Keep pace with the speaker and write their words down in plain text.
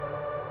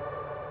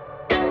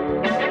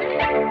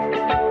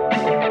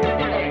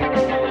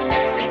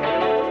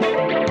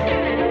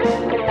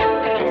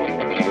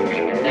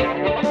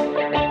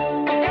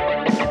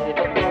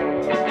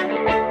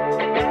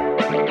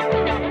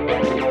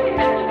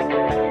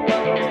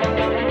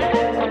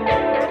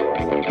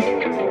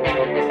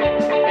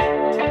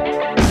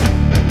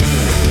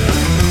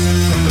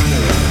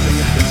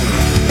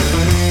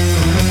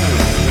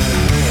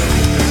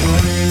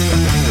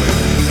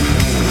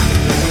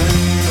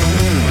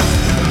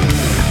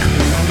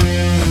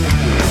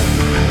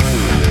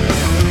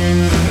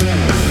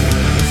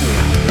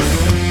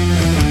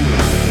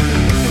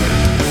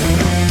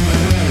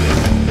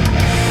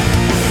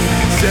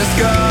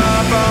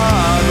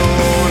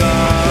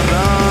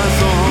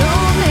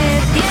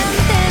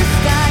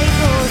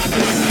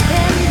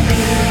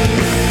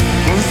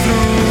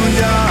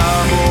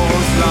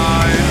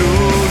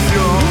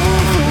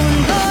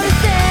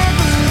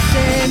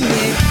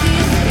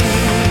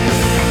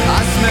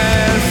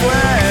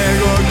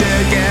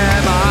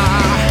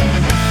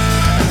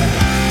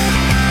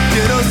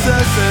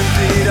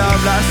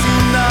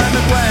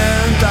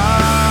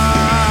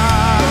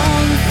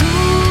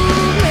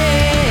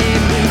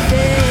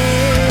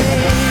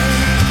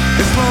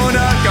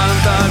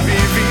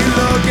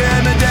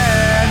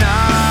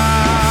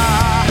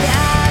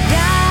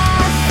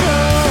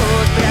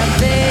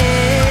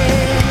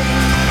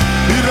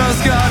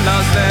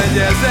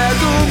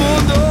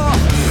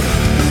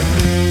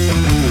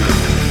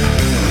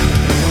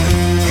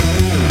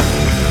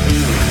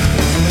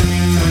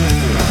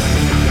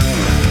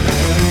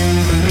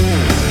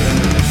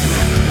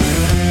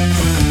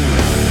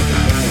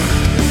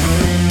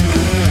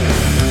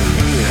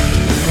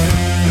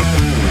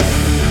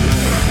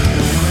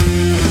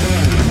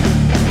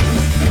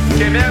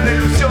Quemé una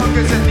ilusión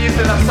que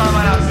sentiste en las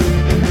sábanas.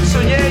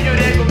 Soñé y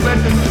lloré con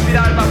verte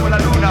suspirar bajo la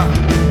luna,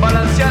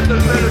 balanceando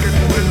el pelo que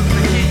cubre tus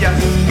mejillas,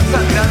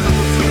 sangrando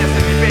tus uñas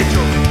en mi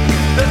pecho.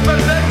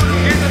 Desperté con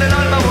un grito en el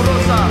alma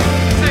borrosa.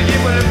 Seguí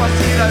por el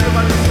pasillo a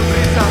tomar tu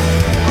sonrisa,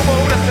 como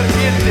una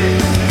serpiente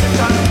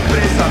echando tu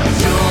presa.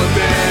 Yo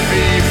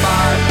debí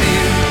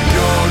partir,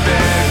 yo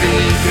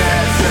debí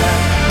crecer.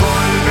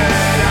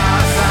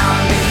 Volverás a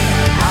mí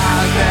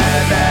al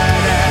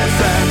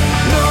deberecer.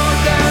 No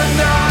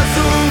tendrás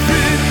un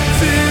fin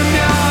sin mi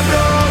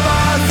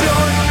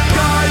aprobación.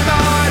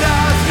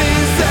 Calmarás mi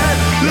sed,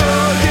 lo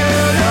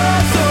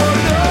quieras o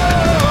no.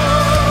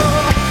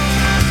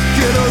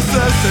 Quiero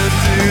ser,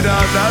 sentir,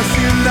 hablar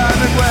sin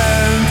darme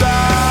cuenta.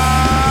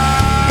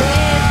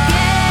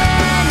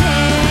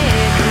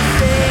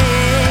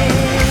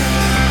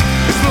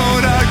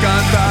 Explorar,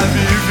 cantar,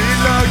 vivir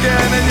lo que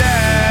me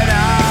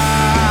llena.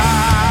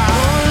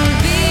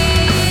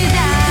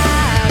 Olvida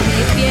mi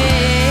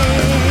piel.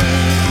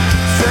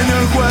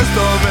 Señor juez,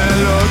 tome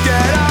lo que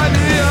era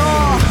mío.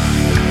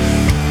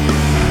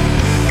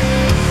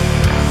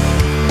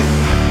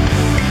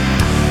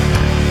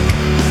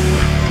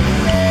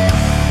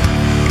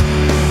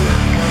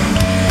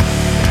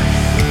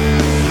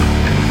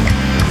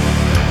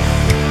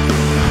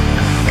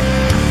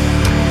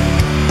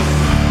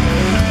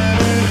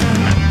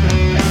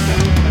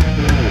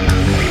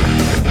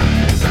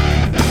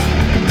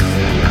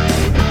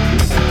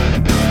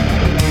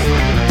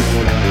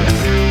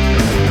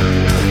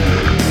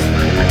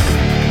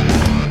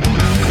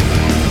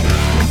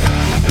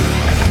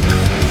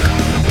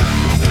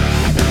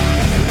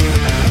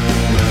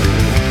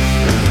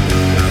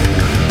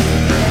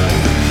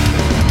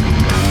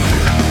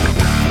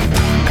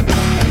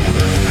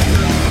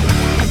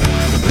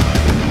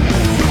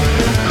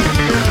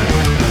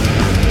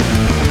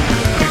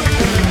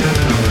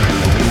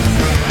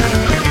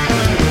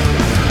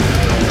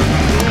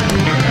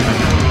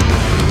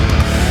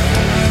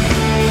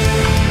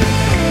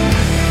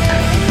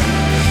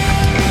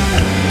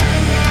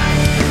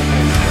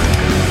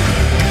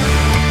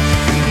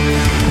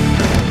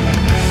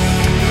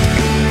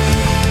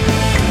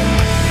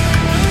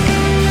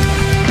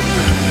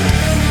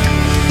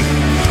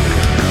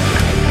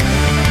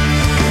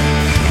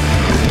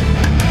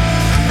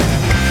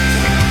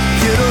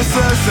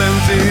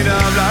 Sentir,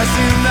 hablar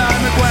sin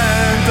darme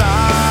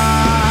cuenta.